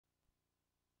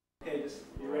Okay,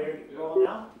 you ready to roll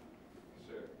now?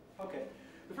 Sure. Okay.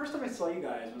 The first time I saw you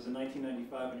guys was in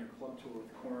 1995 on your club tour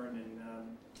with Korn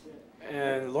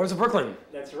and Lords of Brooklyn.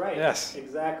 That's right. Yes.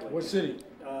 Exactly. What city?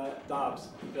 Dobbs,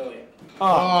 Philly.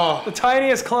 Oh, the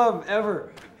tiniest club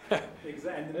ever.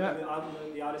 Exactly.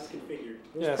 And the oddest configured.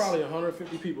 There's probably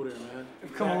 150 people there, man.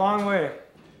 We've come a long way.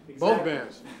 Exactly. Both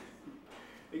bands.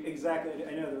 Exactly.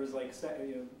 I know there was like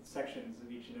sections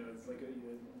of each. It's like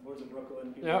Lords of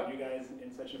Brooklyn, people, you guys,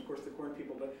 and such, and of course the Korn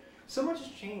people. But so much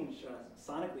has changed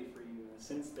sonically for you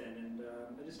since then. And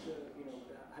I just,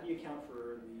 how do you account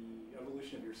for the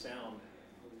evolution of your sound?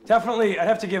 Definitely, I'd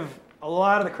have to give a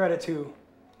lot of the credit to,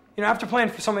 after playing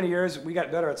for so many years, we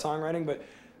got better at songwriting. But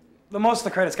the most of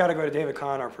the credit's got to go to David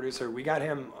Kahn, our producer. We got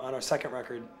him on our second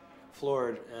record,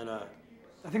 Floored, and I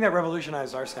think that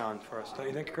revolutionized our sound for us. Don't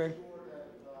you think, Craig?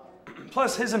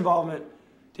 Plus his involvement,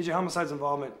 DJ Homicide's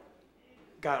involvement,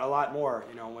 got a lot more,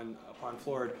 when upon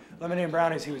Floored. Lemonade and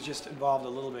Brownies, he was just involved a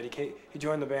little bit. He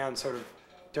joined the band sort of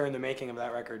during the making of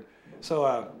that record.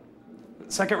 So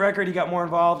second record, he got more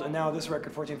involved, and now this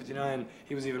record, 1459,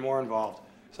 he was even more involved.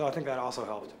 So I think that also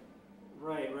helped.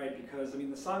 Right, because, the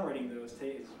songwriting, though, is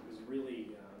really,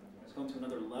 it's gone to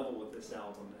another level with this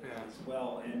album as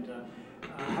well. And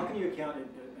how can you account,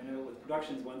 I know with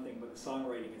production is one thing, but the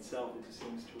songwriting itself, it just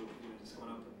seems to have just gone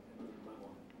up another level.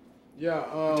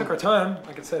 Yeah. We took our time,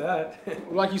 I can say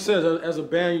that. Like you said, as a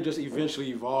band, you just eventually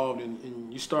evolved,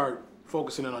 and you start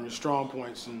focusing in on your strong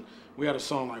points. And we had a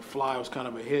song like Fly, was kind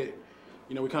of a hit.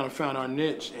 We kind of found our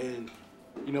niche, and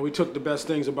we took the best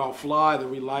things about Fly that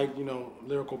we liked,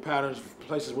 lyrical patterns,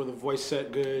 places where the voice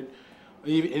set good, and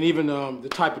even the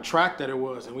type of track that it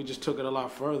was, and we just took it a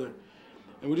lot further.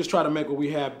 And we just try to make what we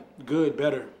had good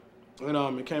better.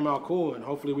 And it came out cool, and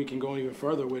hopefully we can go even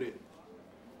further with it.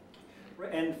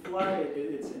 And Fly,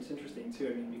 it's interesting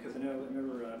too, because I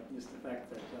remember just the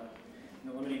fact that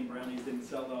Lemonade and Brownies didn't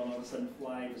sell well, and all of a sudden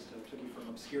Fly just took you from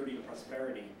obscurity to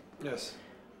prosperity. Yes.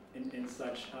 And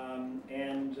such.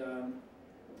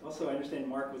 Also, I understand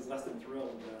Mark was less than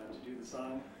thrilled to do the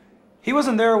song. He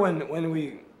wasn't there when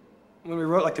we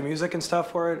wrote like the music and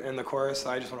stuff for it, and the chorus,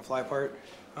 I Just Want to Fly part.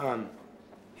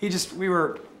 We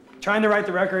were trying to write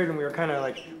the record, and we were kind of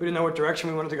like, we didn't know what direction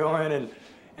we wanted to go in,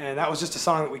 and that was just a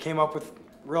song that we came up with,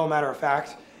 real matter of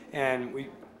fact, and we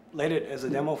laid it as a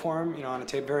demo for him, on a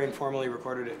tape, very informally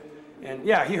recorded it. And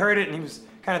yeah, he heard it, and he was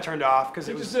kind of turned off because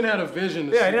he just didn't have a vision.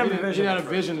 He didn't have a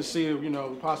vision to see,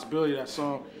 the possibility of that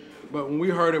song. But when we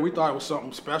heard it, we thought it was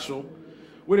something special.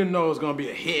 We didn't know it was going to be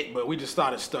a hit, but we just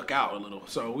thought it stuck out a little.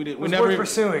 So we didn't. It was worth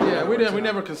pursuing. Yeah, we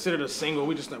never considered it a single.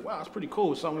 We just thought, wow, it's pretty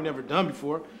cool. It's something we never done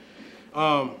before.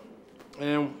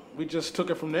 And we just took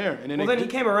it from there. And then he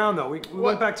came around though. We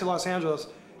went back to Los Angeles,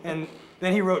 and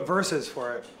then he wrote verses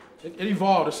for it. It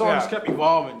evolved. The song just kept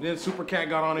evolving. Then Super Cat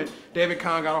got on it. David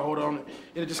Kahn got a hold on it.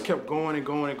 And it just kept going and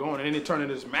going and going. And then it turned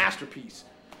into this masterpiece.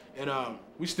 And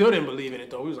we still didn't believe in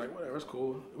it though. We was like, whatever, it's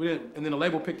cool. We didn't. And then the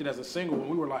label picked it as a single, and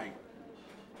we were like,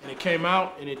 and it came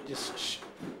out, and it just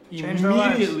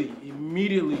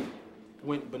immediately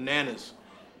went bananas.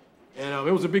 And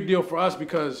it was a big deal for us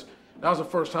because that was the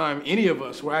first time any of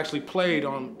us were actually played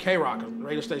on K-Rock, a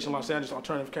radio station in Los Angeles,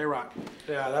 alternative K-Rock.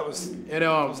 Yeah, that was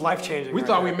life-changing. We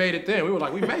thought we made it then. We were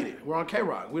like, we made it. We're on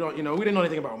K-Rock. We didn't know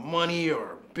anything about money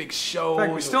or big shows. In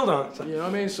fact, we still don't. You know what I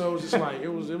mean? So it was just like, it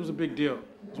was a big deal.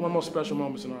 It was one of the most special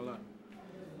moments in our life.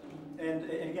 And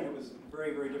again, it was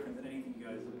very, very different than anything you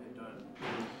guys had done.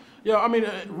 Yeah,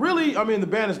 the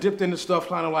band has dipped into stuff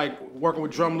kind of like working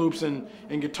with drum loops and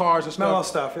guitars and stuff. Mellow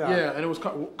stuff, yeah. Yeah, and it was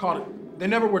called, they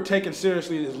never were taken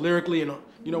seriously as lyrically and,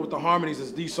 with the harmonies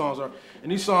as these songs are.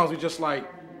 And these songs, we just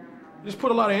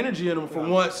put a lot of energy in them for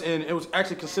once, and it was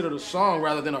actually considered a song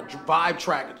rather than a vibe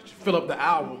track to fill up the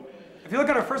album. If you look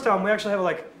at our first album, we actually have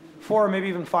like 4, maybe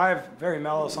even 5 very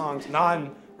mellow songs,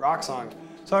 non-rock songs.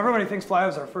 So everybody thinks Fly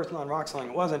was our first non-rock song.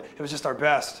 It wasn't. It was just our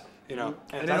best, And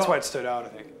that's why it stood out, I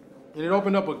think. And it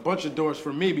opened up a bunch of doors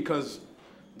for me because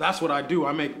that's what I do.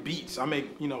 I make beats. I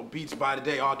make, beats by the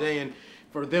day, all day. And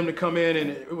for them to come in, and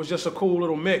it was just a cool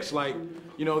little mix. Like,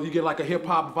 you get like a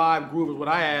hip-hop vibe groove is what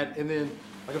I had. And then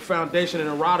like a Foundation and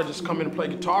a Rada just come in and play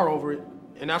guitar over it.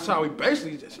 And that's how we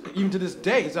basically, even to this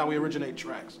day, is how we originate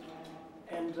tracks.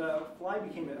 And Fly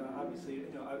became, obviously,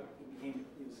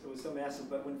 it was so massive,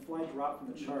 but when Fly dropped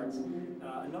from the charts,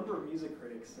 a number of music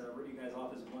critics wrote you guys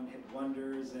off as one-hit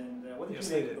wonders, and what did you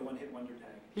make of the one-hit wonder tag?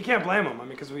 You can't blame them,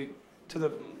 because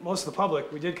to most of the public,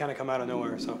 we did kind of come out of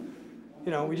nowhere, so,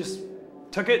 we just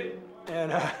took it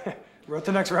and wrote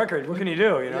the next record. What can you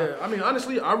do, Yeah,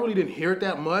 honestly, I really didn't hear it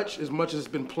that much as it's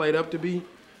been played up to be,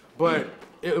 but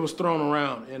it was thrown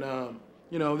around, and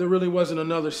you know, there really wasn't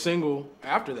another single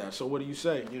after that. So what do you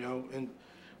say, you know? And,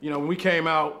 you know, when we came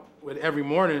out with Every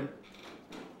Morning,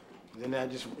 then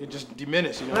it just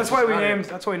diminished, you know? That's why we named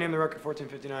the record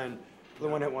 1459, the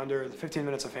one-hit wonder, the 15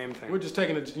 minutes of fame thing. We're just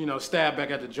taking a, you know, stab back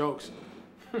at the jokes,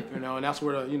 you know, and that's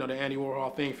where the, you know, the Andy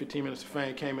Warhol thing, 15 minutes of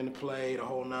fame came into play, the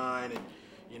whole nine, and,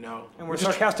 you know. And we're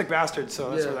sarcastic bastards, so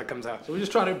that's where that comes out. So we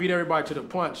just try to beat everybody to the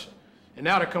punch. And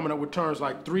now they're coming up with terms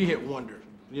like 3-hit wonder.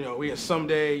 You know, we had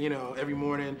Someday, you know, Every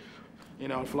Morning, you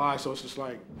know, Fly, so it's just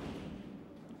like.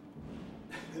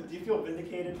 Do you feel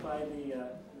vindicated by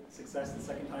the success the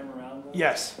second time around, though?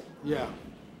 Yes. Yeah.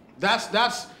 That's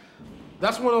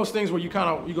one of those things where you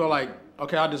go like,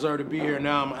 okay, I deserve to be here.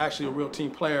 Now I'm actually a real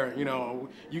team player. You know,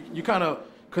 you kind of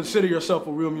consider yourself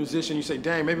a real musician. You say,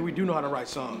 dang, maybe we do know how to write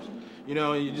songs. You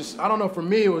know, you just, I don't know, for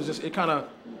me, it kind of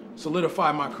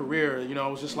solidified my career. You know,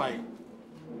 it was just like,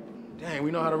 dang,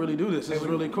 we know how to really do this. This is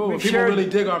really cool. People really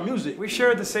dig our music. We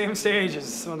shared the same stage as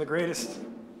some of the greatest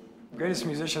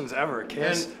musicians ever.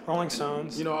 Kiss, and, Rolling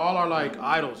Stones. You know, all our like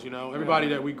idols, you know, everybody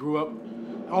that we grew up,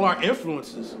 all our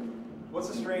influences. What's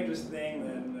the strangest thing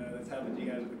then that's happened to you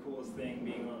guys, or the coolest thing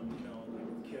being on, you know, like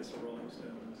with Kiss or Rolling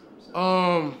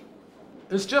Stones?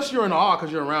 It's just you're in awe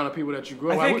because you're around the people that you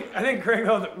grew up with. I think, Greg,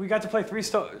 we got to play 3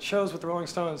 shows with the Rolling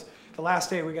Stones. The last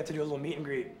day we got to do a little meet and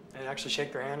greet and actually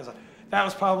shake their hand. That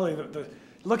was probably the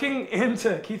looking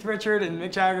into Keith Richards and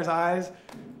Mick Jagger's eyes.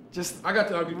 Just I got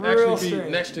to actually be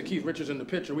next to Keith Richards in the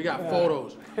picture. We got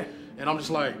photos, and I'm just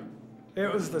like.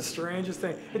 It was the strangest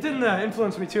thing. It didn't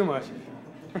influence me too much.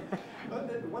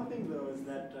 One thing though is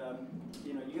that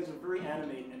you know, you guys are very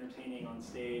animated and entertaining on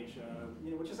stage,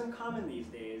 you know, which is uncommon these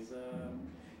days.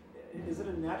 Is it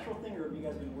a natural thing, or have you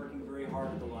guys been working very hard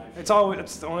at the live show?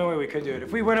 It's the only way we could do it.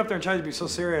 If we went up there and tried to be so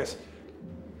serious,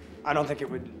 I don't think it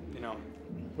would, you know,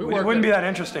 it wouldn't be that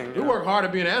interesting. We work hard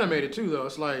at being animated too, though.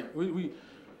 It's like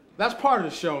that's part of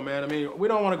the show, man. I mean, we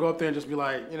don't want to go up there and just be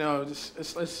like, you know,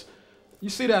 it's you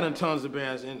see that in tons of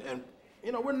bands, and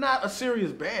you know, we're not a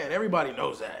serious band. Everybody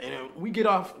knows that. And we get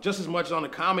off just as much on the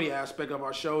comedy aspect of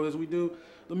our show as we do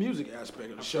the music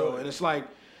aspect of the show. And it's like,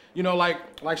 you know, like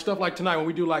stuff like tonight when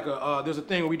we do like there's a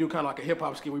thing where we do kind of like a hip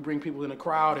hop skit. We bring people in the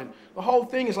crowd, and the whole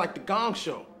thing is like the Gong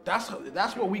Show. That's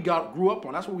what we grew up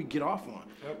on. That's what we get off on.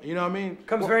 Yep. You know what I mean?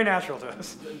 Comes very natural to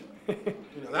us. You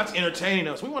know, that's entertaining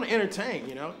us. We want to entertain.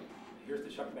 You know. Here's the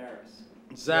Chuck Barris.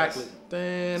 Exactly.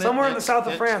 Yes. Somewhere in the south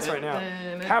of France right now,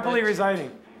 happily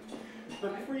residing.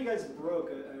 But before you guys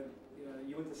broke,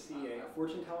 you went to see a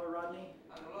fortune teller, Rodney?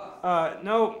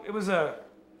 No, it was an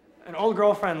old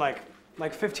girlfriend like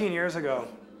 15 years ago.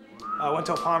 Went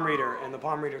to a palm reader, and the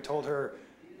palm reader told her,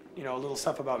 you know, a little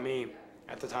stuff about me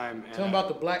at the time. Tell them about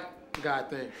the black guy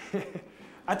thing.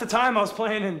 At the time, I was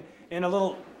playing in a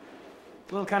little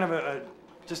kind of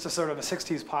just a sort of a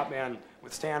 60s pop band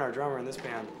with Stan, our drummer, in this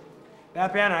band.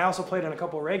 That band, I also played in a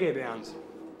couple of reggae bands.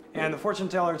 And the fortune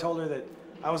teller told her that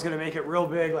I was going to make it real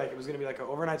big, like it was going to be like an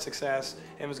overnight success,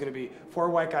 and it was going to be 4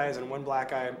 white guys and 1 black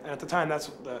guy. And at the time, that's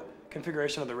the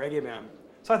configuration of the reggae band.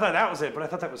 So I thought that was it, but I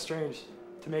thought that was strange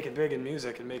to make it big in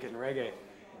music and make it in reggae.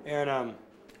 And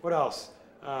what else?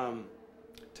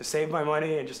 To save my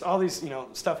money and just all these, you know,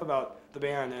 stuff about the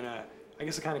band. And I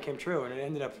guess it kind of came true, and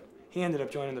he ended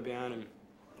up joining the band. And it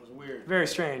was weird. Very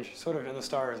strange, sort of in the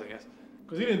stars, I guess.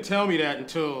 Because he didn't tell me that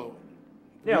until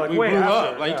we grew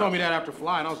after, up. Like he told me that after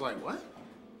Fly, and I was like, what?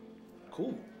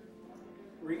 Cool.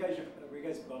 Were you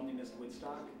guys bummed you missed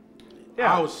Woodstock?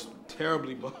 Yeah. I was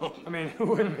terribly bummed. I mean, who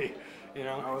wouldn't be? You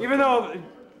know, even though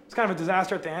it's kind of a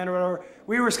disaster at the end or whatever.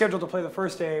 We were scheduled to play the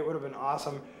first day. It would have been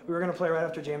awesome. We were going to play right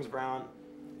after James Brown,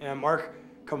 and Mark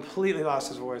completely lost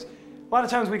his voice. A lot of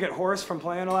times we get hoarse from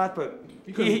playing a lot, but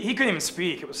he couldn't even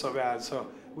speak. It was so bad. So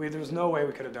there was no way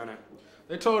we could have done it.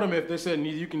 They told him they said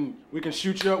we can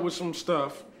shoot you up with some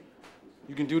stuff,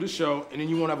 you can do the show, and then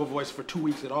you won't have a voice for 2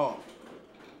 weeks at all.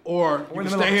 Or you can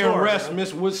stay here and rest,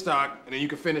 miss Woodstock, and then you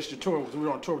can finish the tour. We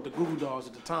were on tour with the Goo Goo Dolls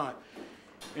at the time.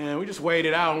 And we just weighed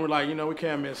it out, and we're like, you know, we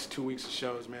can't miss 2 weeks of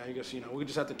shows, man. I guess, you know, we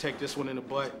just have to take this one in the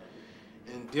butt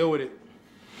and deal with it.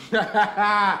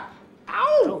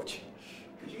 Ouch!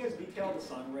 Could you guys detail the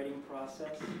songwriting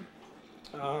process?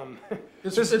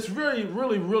 It's really,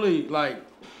 really, really like...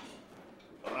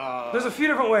 There's a few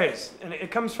different ways, and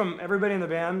it comes from everybody in the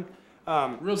band.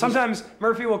 Sometimes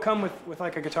Murphy will come with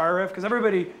like a guitar riff, because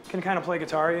everybody can kind of play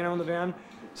guitar, you know, in the band.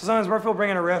 So sometimes Murphy will bring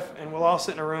in a riff, and we'll all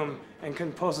sit in a room and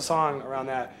compose a song around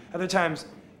that. Other times,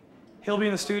 he'll be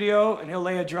in the studio, and he'll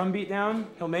lay a drum beat down,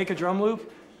 he'll make a drum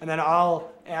loop, and then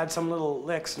I'll add some little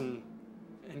licks and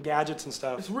gadgets and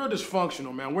stuff. It's real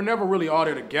dysfunctional, man. We're never really all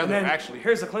there together, then, actually.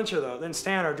 Here's the clincher, though. Then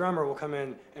Stan, our drummer, will come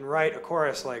in and write a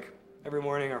chorus like every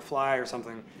morning or fly or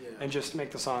something and just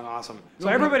make the song awesome. So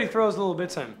No, everybody throws little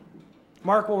bits in.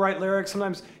 Mark will write lyrics.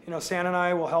 Sometimes, Stan and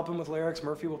I will help him with lyrics.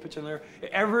 Murphy will pitch in there.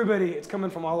 Everybody, it's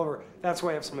coming from all over. That's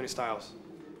why I have so many styles.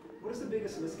 What is the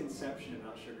biggest misconception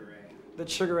about Sugar Ray? That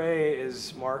Sugar Ray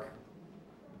is Mark.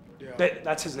 Yeah.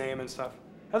 That's his name and stuff.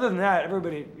 Other than that,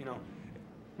 everybody,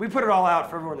 we put it all out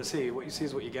for everyone to see. What you see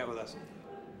is what you get with us.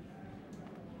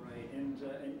 Right, and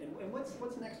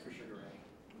what's next for Sugar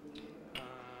Ray?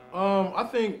 I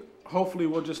think hopefully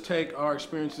we'll just take our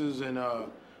experiences and our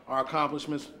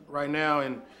accomplishments right now,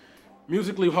 and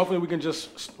musically, hopefully we can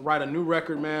just write a new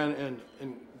record, man,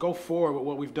 and go forward with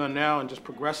what we've done now and just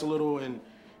progress a little and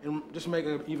just make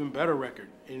an even better record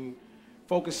and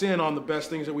focus in on the best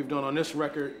things that we've done on this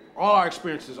record. All our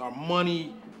experiences, our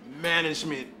money,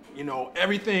 management,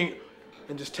 everything,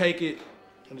 and just take it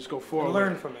and just go forward. And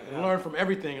learn from it. And learn from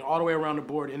everything all the way around the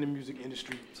board in the music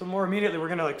industry. So more immediately, we're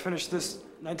gonna finish this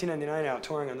 1999 out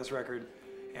touring on this record,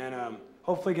 and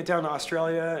hopefully get down to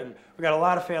Australia. And we got a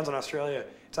lot of fans in Australia.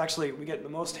 It's actually, we get the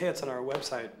most hits on our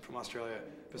website from Australia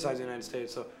besides the United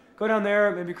States. So go down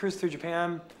there, maybe cruise through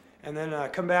Japan, and then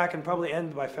come back and probably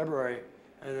end by February,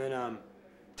 and then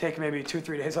take maybe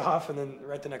 2-3 days off and then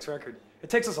write the next record. It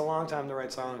takes us a long time to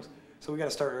write songs, so we got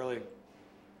to start early.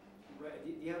 Right.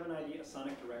 Do you have an idea, a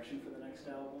sonic direction for the next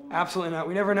album? Absolutely not.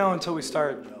 We never know until we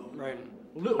start writing.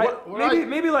 Maybe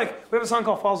Maybe like we have a song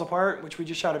called Falls Apart, which we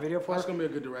just shot a video for. that's gonna be a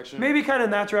good direction. Maybe kind of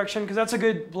in that direction, because that's a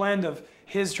good blend of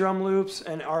his drum loops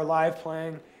and our live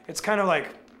playing. It's kind of like,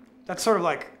 that's sort of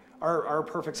like our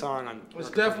perfect song on.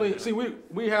 It's definitely, see,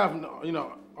 we have,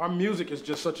 our music is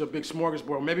just such a big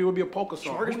smorgasbord. Maybe it would be a polka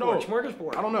song. Who knows?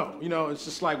 Smorgasbord. I don't know. It's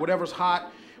just like whatever's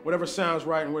hot, whatever sounds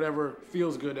right, and whatever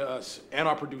feels good to us and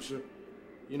our producer.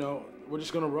 We're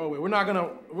just gonna roll with it. We're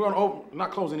gonna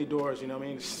not close any doors.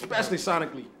 Especially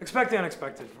sonically. Expect the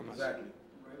unexpected from us. Exactly.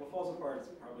 Right. Well, Falls Apart is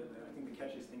probably I think the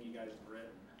catchiest thing you guys have written.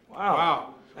 Wow.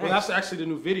 Well, Thanks. that's actually the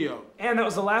new video. And that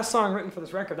was the last song written for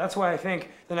this record. That's why I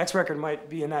think the next record might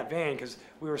be in that vein, because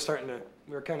we were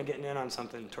kind of getting in on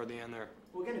something toward the end there.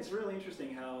 Well, again, it's really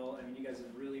interesting how you guys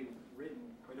have really written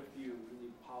quite a few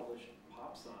really polished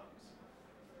pop songs.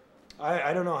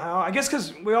 I don't know how. I guess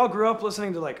because we all grew up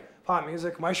listening to pop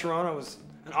music. My Sharona was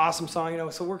an awesome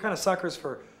song, so we're kind of suckers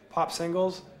for pop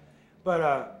singles.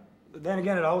 But then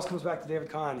again, it always comes back to David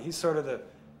Kahn. He's sort of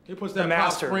He puts the that pop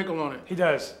master. sprinkle on it. He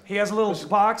does. He has a little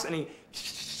box, and he.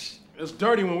 It's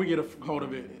dirty when we get a hold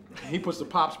of it. He puts the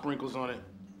pop sprinkles on it.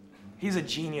 He's a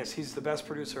genius. He's the best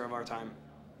producer of our time.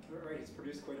 Right. He's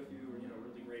produced quite a few really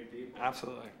great people.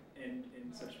 Absolutely. And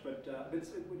such, but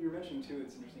what you're mentioning too,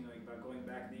 it's interesting about going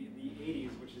back the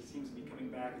 80s, which seems to be coming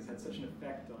back, has had such an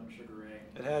effect on Sugar Ray.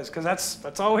 It has, because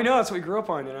that's all we know. That's what we grew up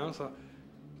on, so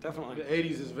definitely. The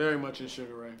 80s is very much in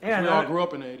Sugar Ray. And we all grew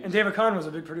up in the 80s. And David Kahn was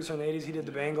a big producer in the 80s. He did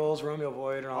the Bangles, Romeo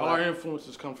Void, and all All that. our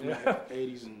influences come from the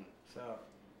 80s. And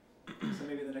So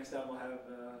maybe the next album will have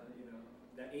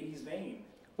that 80s vein.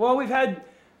 Well, we have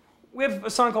a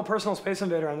song called Personal Space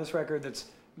Invader on this record that's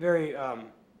very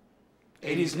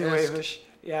 80s new wave-ish.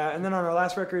 Yeah, and then on our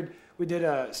last record, we did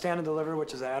Stand and Deliver,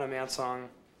 which is an Adam Ant song.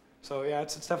 So yeah,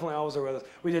 it's definitely always there with us.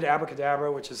 We did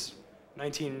Abracadabra, which is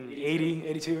 1980,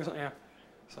 82 or something, yeah.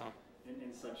 So.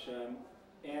 And such.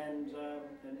 And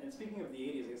speaking of the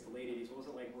 80s, I guess the late 80s, what was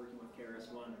it like working with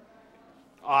KRS-One?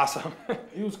 Awesome.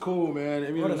 he was cool,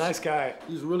 man. What a nice guy.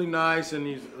 He's really nice, and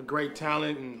he's a great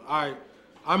talent. And I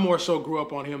more so grew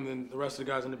up on him than the rest of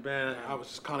the guys in the band. I was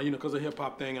just kind of, because of the hip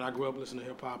hop thing, and I grew up listening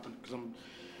to hip hop.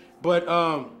 But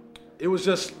it was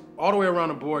just all the way around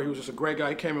the board. He was just a great guy.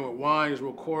 He came in with wine. He was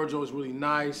real cordial. He was really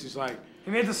nice. He's like. He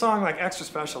made the song extra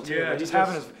special too. Yeah,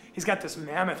 he's got this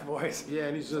mammoth voice. Yeah,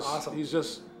 and he's just awesome.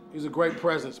 He's a great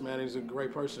presence, man. He's a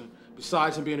great person.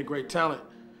 Besides him being a great talent.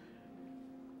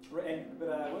 Right, but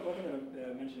what I'm going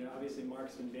to mention, obviously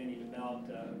Mark's been bandied about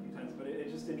a few times, but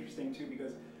it's just interesting too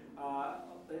because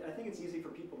I think it's easy for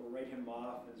people to write him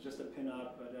off as just a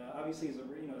pinup, but obviously he's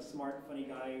a smart, funny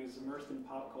guy who's immersed in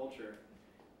pop culture.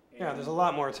 And yeah, there's a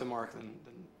lot more to Mark than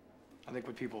I think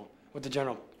what the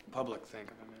general public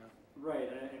think of him.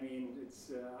 Right, I mean,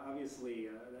 it's obviously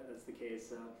that's the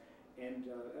case. And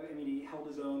he held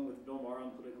his own with Bill Maher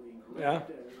on Politically Incorrect.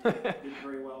 Yeah. Did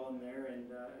very well in there and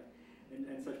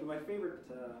such. But my favorite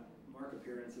Mark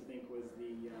appearance, I think, was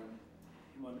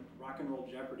him on Rock and Roll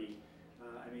Jeopardy.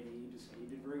 He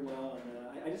did very well,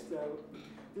 and I just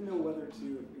didn't know whether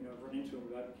to run into him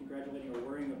about congratulating or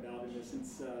worrying about him,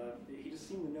 since he just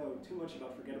seemed to know too much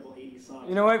about forgettable 80s songs.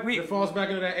 You know what? It falls back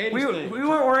into that 80s thing. We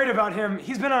weren't worried about him.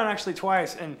 He's been on actually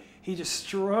twice, and he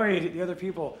destroyed the other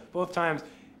people both times,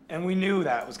 and we knew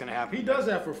that was going to happen. He does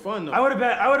that for fun, though. I would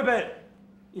have bet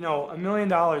 $1 million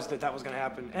that was going to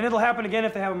happen. And it'll happen again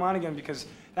if they have him on again, because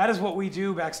that is what we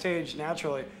do backstage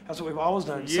naturally. That's what we've always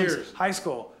done since high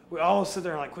school. We always sit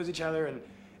there and like quiz each other,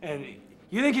 and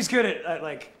you think he's good at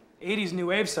like 80s new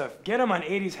wave stuff. Get him on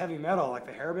 80s heavy metal, like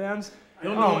the hair bands.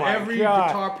 He'll know every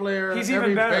guitar player. He's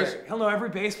even better. He'll know every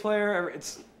bass player.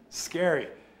 It's scary.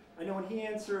 I know when he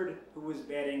answered who was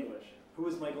bad English, who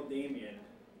was Michael Damian.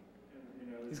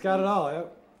 He's got it all,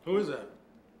 yep. Who is that?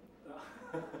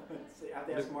 I have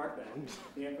to ask Mark that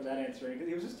for that answer.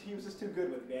 Because he was just too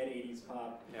good with bad 80s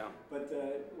pop. Yeah. But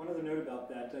one other note about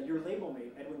that, your label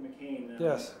mate, Edwin McCain,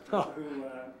 yes. who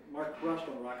Mark crushed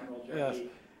on Rock and Roll Jeopardy,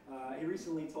 yes. He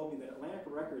recently told me that Atlantic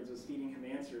Records was feeding him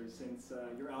answers since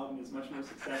your album is much more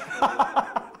successful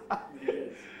than it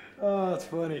is. Oh, that's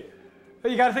funny.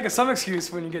 But you got to think of some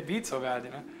excuse when you get beat so bad,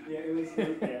 you know? Yeah, it was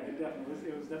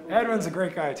definitely. Edwin's a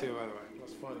great guy, too, by the way.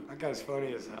 That's funny. That guy's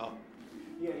funny as hell.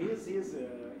 Yeah, he is he has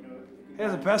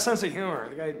the best sense of humor.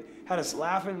 The guy had us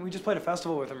laughing. We just played a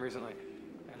festival with him recently.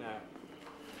 And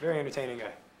very entertaining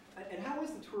guy. And how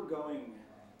is the tour going?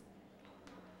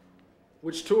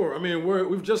 Which tour? I mean,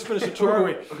 we've just finished a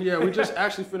tour. Yeah, we just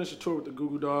actually finished a tour with the Goo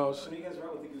Goo Dolls. When you guys were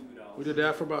out with the Goo Goo Dolls? We did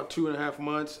that for about 2.5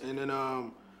 months, and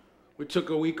then we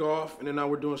took a week off, and then now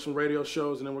we're doing some radio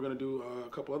shows, and then we're going to do a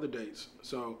couple other dates.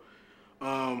 So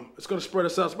it's going to spread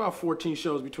us out. It's about 14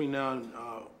 shows between now and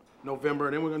November,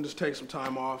 and then we're going to just take some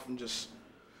time off and just.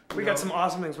 We got some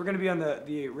awesome things. We're going to be on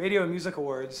the Radio and Music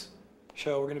Awards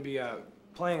show. We're going to be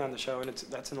playing on the show, and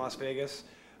that's in Las Vegas.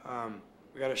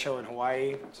 We got a show in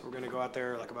Hawaii, so we're going to go out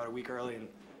there like about a week early and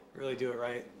really do it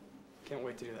right. Can't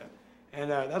wait to do that.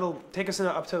 And that'll take us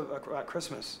up to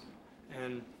Christmas,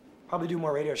 and probably do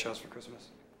more radio shows for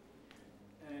Christmas.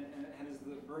 And has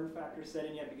the burn factor set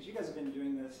in yet? Because you guys have been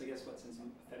doing this, I guess, since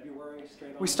February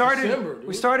straight on?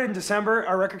 We started in December.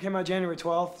 Our record came out January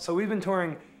 12th, so we've been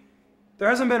touring. There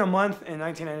hasn't been a month in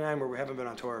 1999 where we haven't been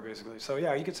on tour, basically. So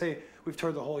yeah, you could say we've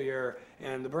toured the whole year,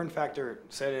 and the burn factor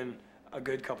set in a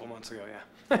good couple months ago, yeah.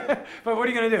 But what are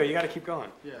you gonna do? You got to keep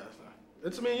going. Yeah,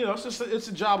 it's it's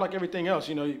a job like everything else.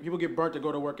 You know, people get burnt to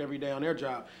go to work every day on their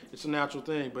job. It's a natural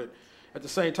thing, but at the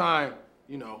same time,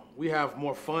 we have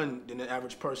more fun than the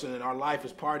average person, and our life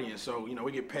is partying. So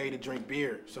we get paid to drink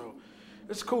beer. So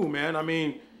it's cool, man. I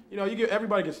mean,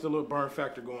 everybody gets the little burn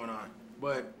factor going on,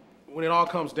 but when it all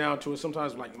comes down to it,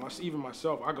 sometimes like even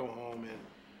myself, I go home and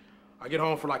I get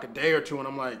home for like a day or two, and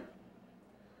I'm like,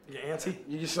 you antsy?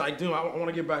 You're just like, dude, I want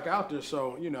to get back out there.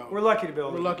 So we're lucky to be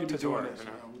able we're lucky to do doing it. this.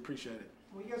 We appreciate it.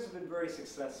 Well, you guys have been very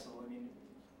successful. I mean,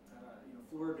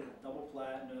 Floored double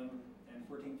platinum and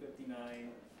 1459,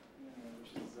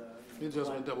 which is it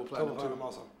just went double platinum too.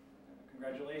 Also.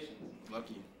 Congratulations.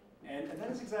 Lucky. And that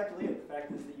is exactly it. The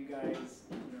fact is that you guys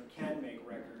can make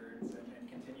records and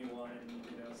continue on,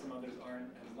 and some others aren't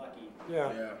as lucky.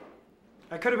 Yeah.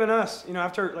 That could have been us.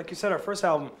 After, like you said, our first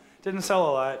album didn't sell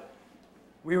a lot.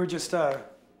 We were just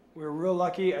we were real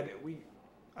lucky. I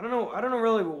don't know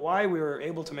really why we were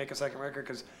able to make a second record,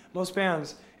 because most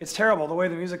bands, it's terrible the way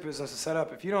the music business is set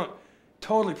up. If you don't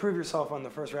totally prove yourself on the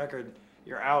first record,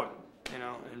 you're out. And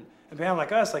a band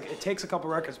like us, like, it takes a couple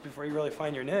records before you really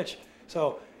find your niche.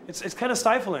 So it's kind of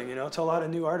stifling, to a lot of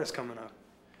new artists coming up.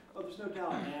 Oh, there's no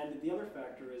doubt. And the other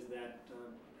factor is that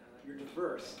you're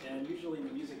diverse, and usually in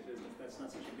the music business, that's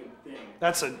not such a good thing.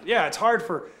 It's hard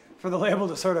for the label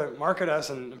to sort of market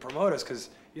us and promote us, because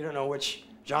you don't know which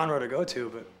genre to go to.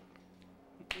 But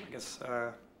I guess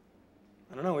I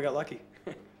don't know. We got lucky.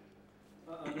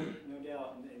 No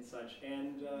doubt, and such.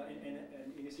 And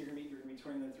I guess you're gonna be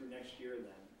touring them through next year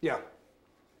then. Yeah.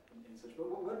 And such. But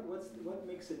what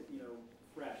makes it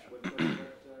fresh?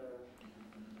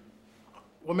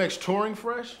 What makes touring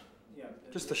fresh? Yeah.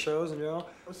 Just the shows in general.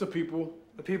 What's the people?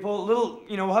 The people,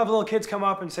 we'll have little kids come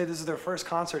up and say this is their first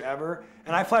concert ever.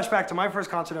 And I flash back to my first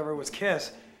concert ever was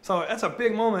Kiss. So that's a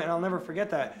big moment, and I'll never forget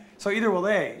that. So either will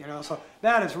they, So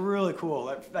that is really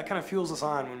cool. That kind of fuels us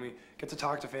on when we get to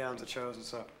talk to fans at shows and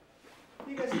stuff.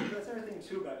 You guys, that's everything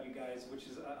too about you guys, which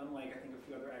is unlike, I think, a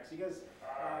few other acts. You guys,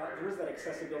 there is that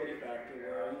accessibility factor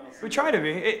where, we try to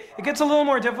be. It gets a little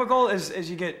more difficult as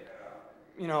you get,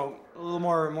 a little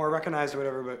more recognized or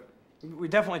whatever, but we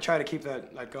definitely try to keep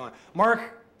that going.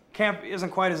 Mark Camp isn't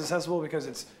quite as accessible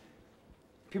because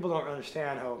people don't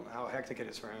understand how hectic it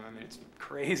is for him. I mean, it's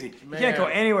crazy. Man. You can't go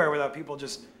anywhere without people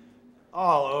just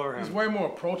all over him. He's way more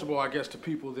approachable, I guess, to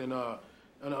people than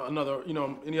another,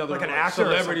 any other like an actor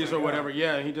celebrities or whatever.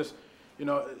 Yeah, and he just,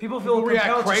 people feel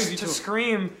compelled to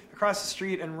scream across the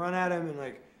street and run at him and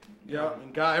like. Yeah,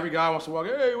 and every guy wants to walk.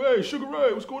 Hey, Sugar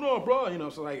Ray, what's going on, bro?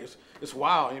 So like it's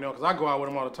wild, because I go out with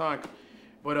him all the time.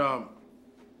 But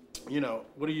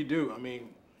what do? I mean,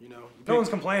 You know, No one's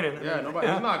complaining. Yeah,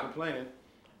 nobody's not complaining.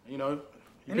 You know,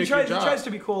 and he tries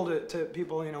to be cool to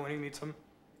people, you know, when he meets them.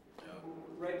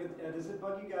 Right, but does it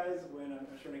bug you guys when I'm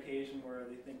sure an occasion where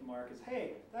they think Mark is,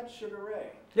 hey, that's Sugar Ray?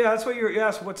 Yeah, that's what you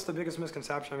asked. What's the biggest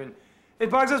misconception? I mean,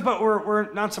 it bugs us, but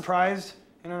we're not surprised.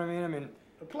 You know what I mean? I mean,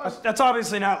 plus that's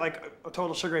obviously not like a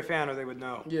total Sugar Ray fan, or they would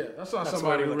know. Yeah, that's not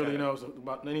somebody who really knows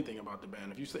about anything about the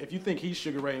band. If you think he's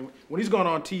Sugar Ray, when he's gone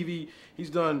on TV,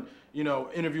 he's done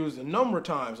interviews a number of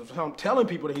times of him telling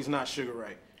people that he's not Sugar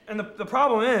Ray. And the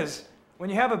problem is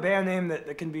when you have a band name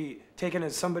that can be taken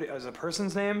as a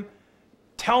person's name.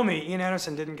 Tell me Ian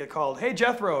Anderson didn't get called, hey,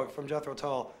 Jethro from Jethro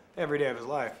Tull every day of his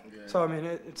life. Yeah. So, I mean,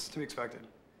 it's to be expected.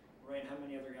 Right, how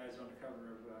many other guys are on the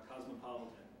cover of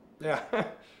Cosmopolitan? Yeah.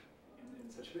 and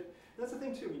such a bit. That's the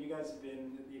thing, too. I mean, you guys have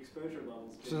been, the exposure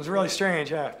levels. So it's really strange,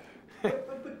 yeah.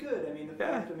 but good. I mean, the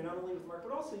fact, I mean, not only with Mark,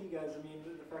 but also you guys, I mean,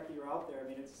 the fact that you're out there, I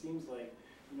mean, it seems like,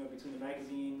 between the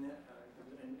magazine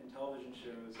and television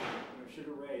shows,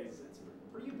 Sugar Ray, it's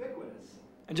pretty ubiquitous.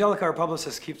 Angelica, our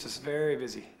publicist, keeps us very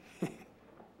busy.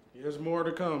 There's more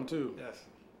to come, too. Yes.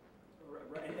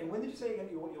 Right. And when did you say again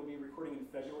you'll be recording in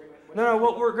February? No,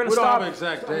 well, we're going to stop. We don't have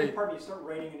an exact date. Pardon me, start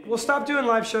writing we'll stop doing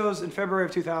live shows in February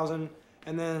of 2000,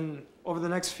 and then over the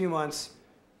next few months,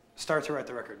 start to write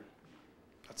the record.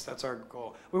 That's our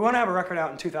goal. We want to have a record out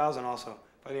in 2000 also,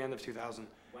 by the end of 2000.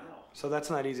 Wow. So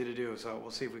that's not easy to do, so we'll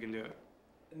see if we can do it.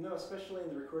 No, especially in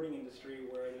the recording industry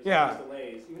where there's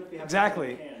delays. Even if you have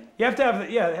exactly. it in the can. You have to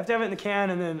have it in the can,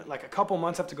 and then like a couple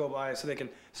months have to go by so they can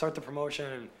start the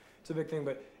promotion, and it's a big thing.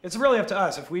 But it's really up to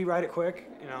us. If we write it quick,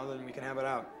 then we can have it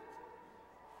out.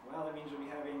 Wow, that means you'll be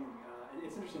having.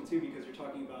 It's interesting too because you're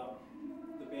talking about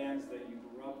the bands that you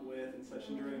grew up with and such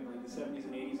during like the 70s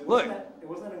and 80s. It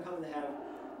wasn't that uncommon to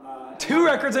have 2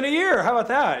 records in a year. How about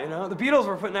that? The Beatles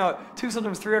were putting out 2,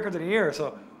 sometimes 3 records in a year.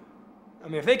 So. I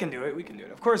mean, if they can do it, we can do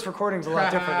it. Of course, recording's a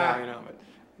lot different now, but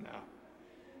no.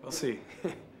 We'll see.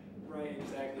 Right,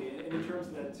 exactly. And in terms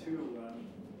of that, too,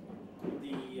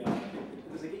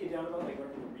 does it get you down about, like,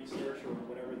 whatever the research or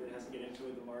whatever that has to get into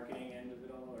it, the marketing end of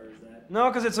it all, or is that? No,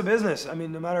 because it's a business. I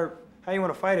mean, no matter how you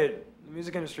want to fight it, the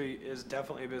music industry is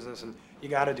definitely a business, and you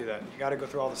got to do that. You got to go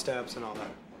through all the steps and all that.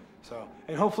 So,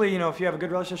 and hopefully, if you have a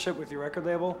good relationship with your record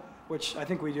label, which I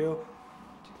think we do,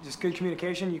 just good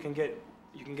communication, you can get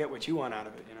what you want out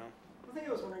of it, The thing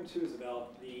I was wondering too is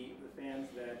about the fans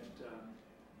that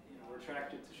were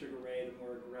attracted to Sugar Ray, the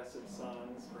more aggressive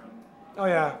songs from. Oh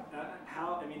yeah.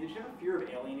 Did you have a fear of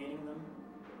alienating them?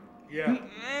 Yeah.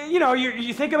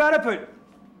 You think about it, but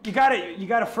you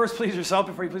gotta first please yourself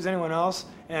before you please anyone else,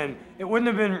 and it wouldn't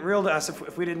have been real to us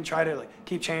if we didn't try to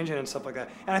keep changing and stuff like that.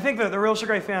 And I think that the real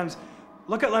Sugar Ray fans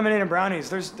look at Lemonade and Brownies.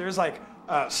 There's like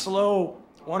a slow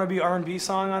wannabe R&B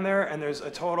song on there, and there's a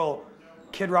total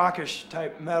Kid Rockish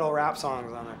type metal rap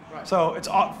songs on there. Right. So it's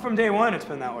all, from day one it's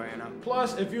been that way,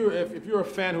 Plus, if you're a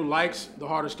fan who likes the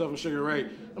harder stuff in Sugar Ray,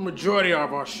 the majority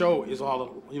of our show is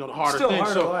all the harder still things.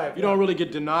 Harder so life, you don't really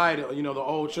get denied the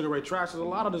old Sugar Ray tracks. A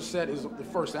lot of the set is the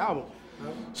first album.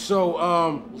 Yep.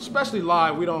 So especially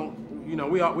live, we don't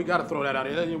we got to throw that out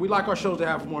there. We like our shows to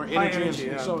have more energy,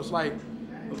 and so it's like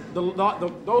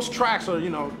those tracks are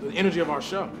the energy of our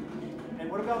show. And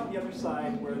what about the other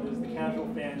side where there's the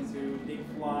casual fans who dig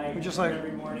Fly just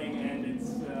every morning and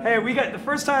it's... Hey, we got the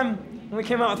first time when we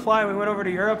came out with Fly, we went over to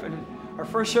Europe, and our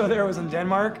first show there was in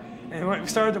Denmark, and when we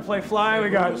started to play Fly,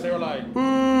 they were like,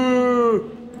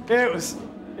 ooh!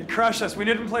 It crushed us. We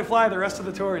didn't play Fly the rest of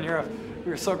the tour in Europe. We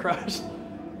were so crushed.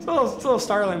 It's a little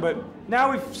startling, but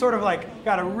now we've sort of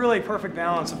got a really perfect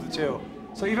balance of the two.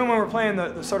 So even when we're playing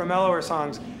the sort of mellower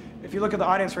songs, if you look at the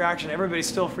audience reaction, everybody's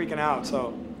still freaking out.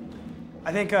 So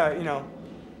I think,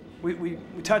 we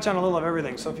touch on a little of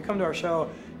everything. So if you come to our show,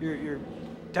 you're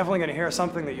definitely going to hear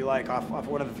something that you like off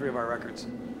one of the 3 of our records.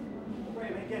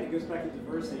 Right, and again, it goes back to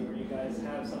diversity, where you guys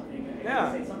have something,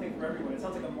 say something for everyone. It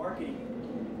sounds like a marketing.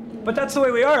 But that's the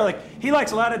way we are. He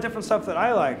likes a lot of different stuff that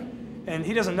I like, and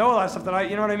he doesn't know a lot of stuff that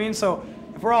you know what I mean? So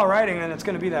if we're all writing, then it's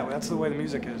going to be that way. That's the way the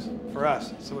music is for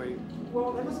us. It's the way.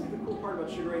 Well, that must be the cool part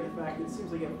about Sugar Ray, the fact that it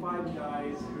seems like you have 5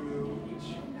 guys who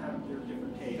each have their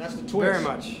different tastes. That's the twist. Very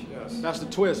much, yes. That's the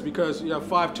twist, because you have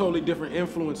 5 totally different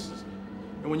influences.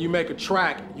 And when you make a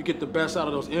track, you get the best out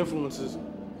of those influences.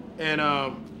 And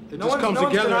it just comes together. No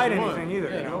one's denied as one. anything either.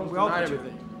 Yeah, no one's we all denied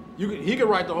everything. He could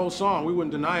write the whole song. We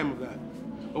wouldn't deny him of that.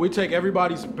 But we take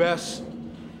everybody's best,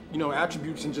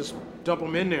 attributes and just dump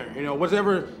them in there.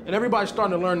 Whatever. And everybody's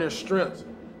starting to learn their strengths.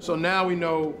 So now we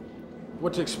know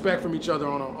what to expect from each other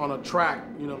on a track,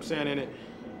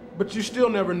 but you still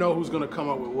never know who's gonna come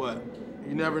up with what.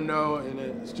 You never know, and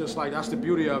it's just that's the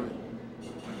beauty of it.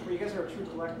 Well, you guys are a true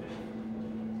collective.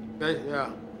 Yeah.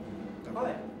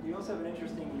 But you also have an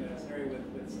interesting scenario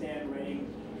with Stan writing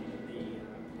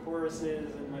the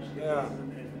choruses and much of the pieces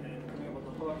and coming up with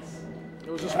the hooks.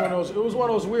 It was just one of those. It was one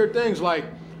of those weird things. Like,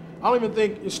 I don't even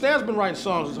think Stan's been writing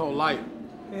songs his whole life.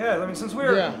 Yeah, I mean, since we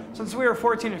were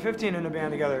 14 and 15 in a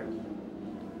band together,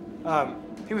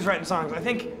 he was writing songs. I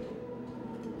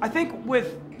think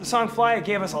with the song "Fly," it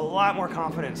gave us a lot more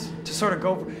confidence to sort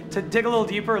of to dig a little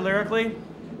deeper lyrically,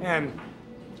 and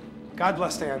God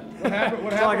bless Stan.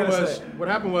 What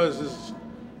happened was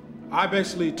I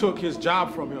basically took his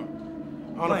job from him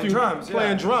on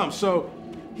playing drums. So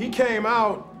he came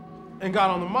out and got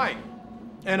on the mic,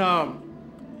 and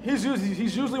he's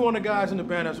usually one of the guys in the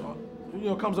band that's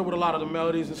comes up with a lot of the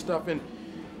melodies and stuff. And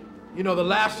the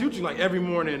last few tunes, like Every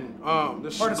Morning,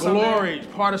 Glory,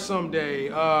 Part of Someday,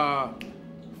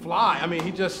 Fly. I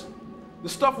mean, the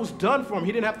stuff was done for him.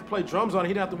 He didn't have to play drums on it.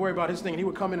 He didn't have to worry about his thing. And he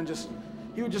would come in and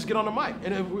he would just get on the mic.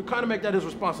 And we kind of make that his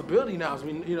responsibility now. I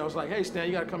mean, it's like, hey, Stan,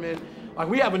 you got to come in. Like,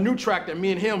 we have a new track that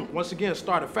me and him, once again,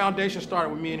 Foundation started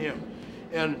with me and him.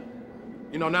 And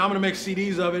now I'm gonna make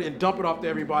CDs of it and dump it off to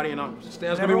everybody, and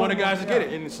Stan's gonna be one of the guys to get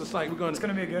it. And it's just like it's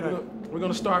gonna be a good one. We're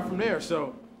gonna start from there.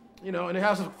 So, and it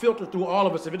has to filter through all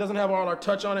of us. If it doesn't have all our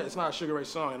touch on it, it's not a Sugar Ray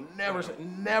song. And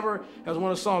never has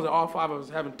one of the songs that all five of us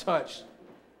haven't touched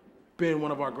been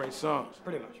one of our great songs.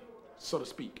 Pretty much, so to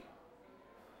speak.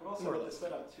 But also with the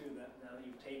setup too, that now that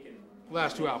you've taken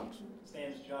last two albums,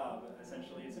 Stan's job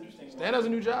essentially, it's interesting. Stan has a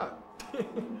new job. At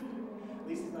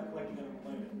least he's not collecting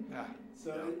unemployment. Yeah.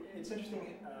 So it's interesting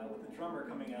with the drummer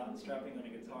coming out and strapping on a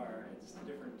guitar. It's a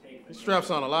different take. He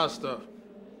straps on a lot of stuff.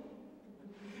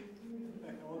 I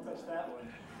won't touch that one.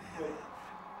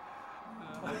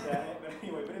 But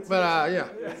anyway,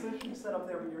 it's an interesting setup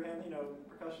there with your hand.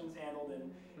 Percussion's handled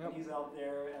and he's out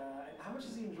there. How much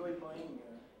does he enjoy playing?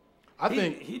 I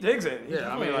think he digs it.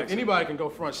 I mean, anybody can go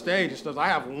front stage and stuff. I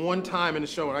have one time in the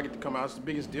show when I get to come out. It's the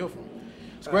biggest deal for me.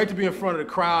 It's great to be in front of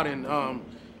the crowd and.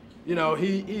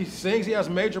 He sings. He has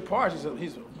major parts.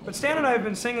 But Stan and I have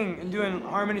been singing and doing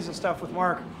harmonies and stuff with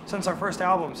Mark since our first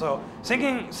album. So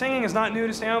singing is not new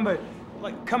to Stan, but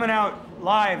like coming out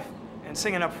live and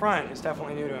singing up front is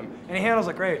definitely new to him. And he handles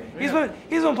it great. Yeah.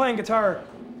 He's been playing guitar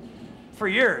for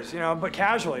years, but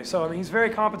casually. So I mean, he's very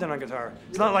competent on guitar.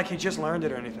 It's not like he just learned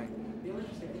it or anything. The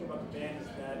interesting thing about the band is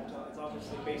that it's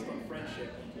obviously based on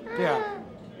friendship. Yeah.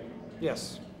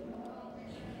 Yes.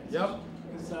 Yep.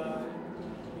 Because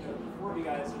four of you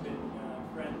guys have been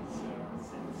friends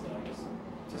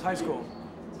since high school.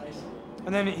 Since high school.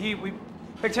 And then we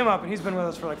picked him up, and he's been with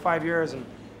us for like 5 years, and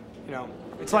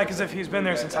it's like as if he's been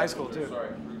there since high school too. Sorry,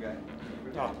 rude guy.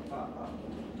 Oh.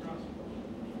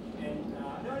 And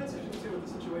no, it's interesting too with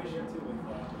the situation too with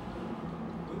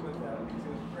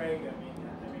Craig. I mean,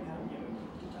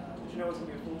 did you know it was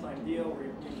gonna be a full-time deal? Were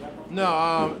you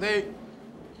No,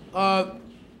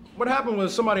 what happened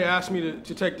was somebody asked me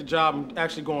to take the job and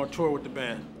actually go on tour with the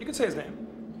band. You can say his name.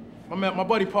 My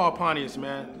buddy Paul Pontius,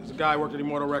 man, he's a guy who worked at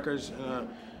Immortal Records and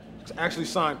actually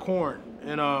signed Korn.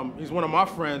 And he's one of my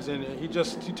friends, and he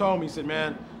told me, he said,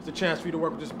 man, it's a chance for you to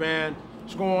work with this band.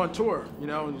 Just go on tour,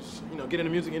 and just, get in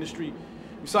the music industry.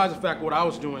 Besides the fact of what I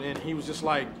was doing, and he was just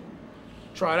like,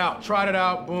 try it out. Tried it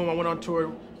out, boom, I went on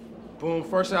tour, boom,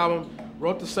 first album,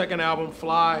 wrote the second album,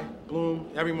 Fly, boom,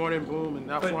 Every Morning, boom, and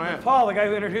that's where I am. Paul, the guy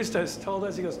who introduced us, told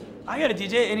us, he goes, I got a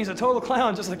DJ, and he's a total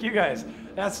clown just like you guys.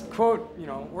 That's, quote,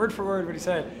 word for word what he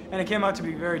said, and it came out to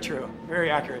be very true, very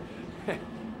accurate.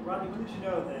 Rodney, when did you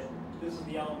know that this is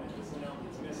the element, this is an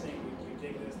element that's missing, we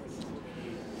dig this is what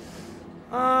we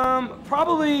need?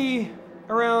 Probably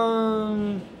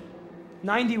around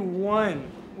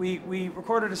 91, we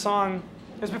recorded a song.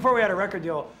 It was before we had a record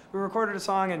deal. We recorded a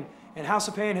song, and House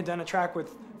of Pain had done a track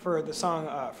for the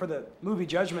song for the movie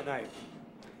Judgment Night,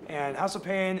 and House of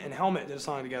Pain and Helmet did a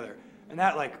song together. And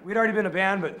that, like, we'd already been a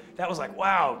band, but that was like,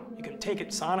 wow, you can take it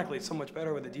sonically so much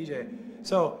better with a DJ.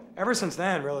 So ever since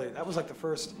then, really, that was like the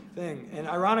first thing. And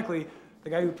ironically, the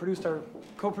guy who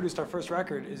co-produced our first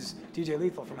record is DJ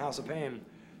Lethal from House of Pain.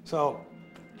 So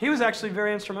he was actually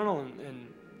very instrumental in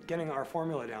getting our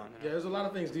formula down. Yeah, there's a lot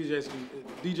of things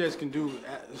DJs can do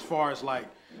as far as like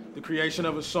the creation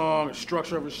of a song, the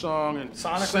structure of a song, and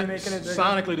sonically making it bigger.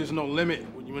 Sonically, there's no limit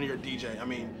when you're a DJ. I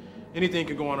mean, anything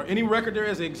can go on. Any record there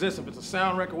is, it exists. If it's a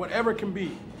sound record, whatever it can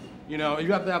be, you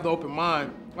have to have the open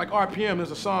mind. Like RPM,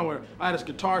 there's a song where I had this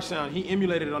guitar sound. He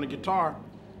emulated it on the guitar,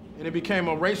 and it became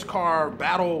a race car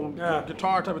battle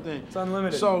guitar type of thing. It's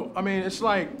unlimited. So, I mean, it's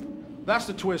like, that's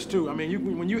the twist too. I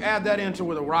mean, when you add that into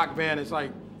with a rock band, it's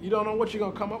like, you don't know what you're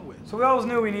gonna come up with. So we always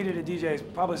knew we needed a DJ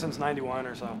probably since '91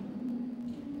 or so.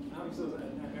 Obviously, it was a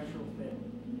natural fit.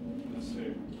 Let's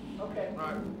see. Okay. All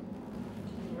right.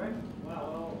 All right.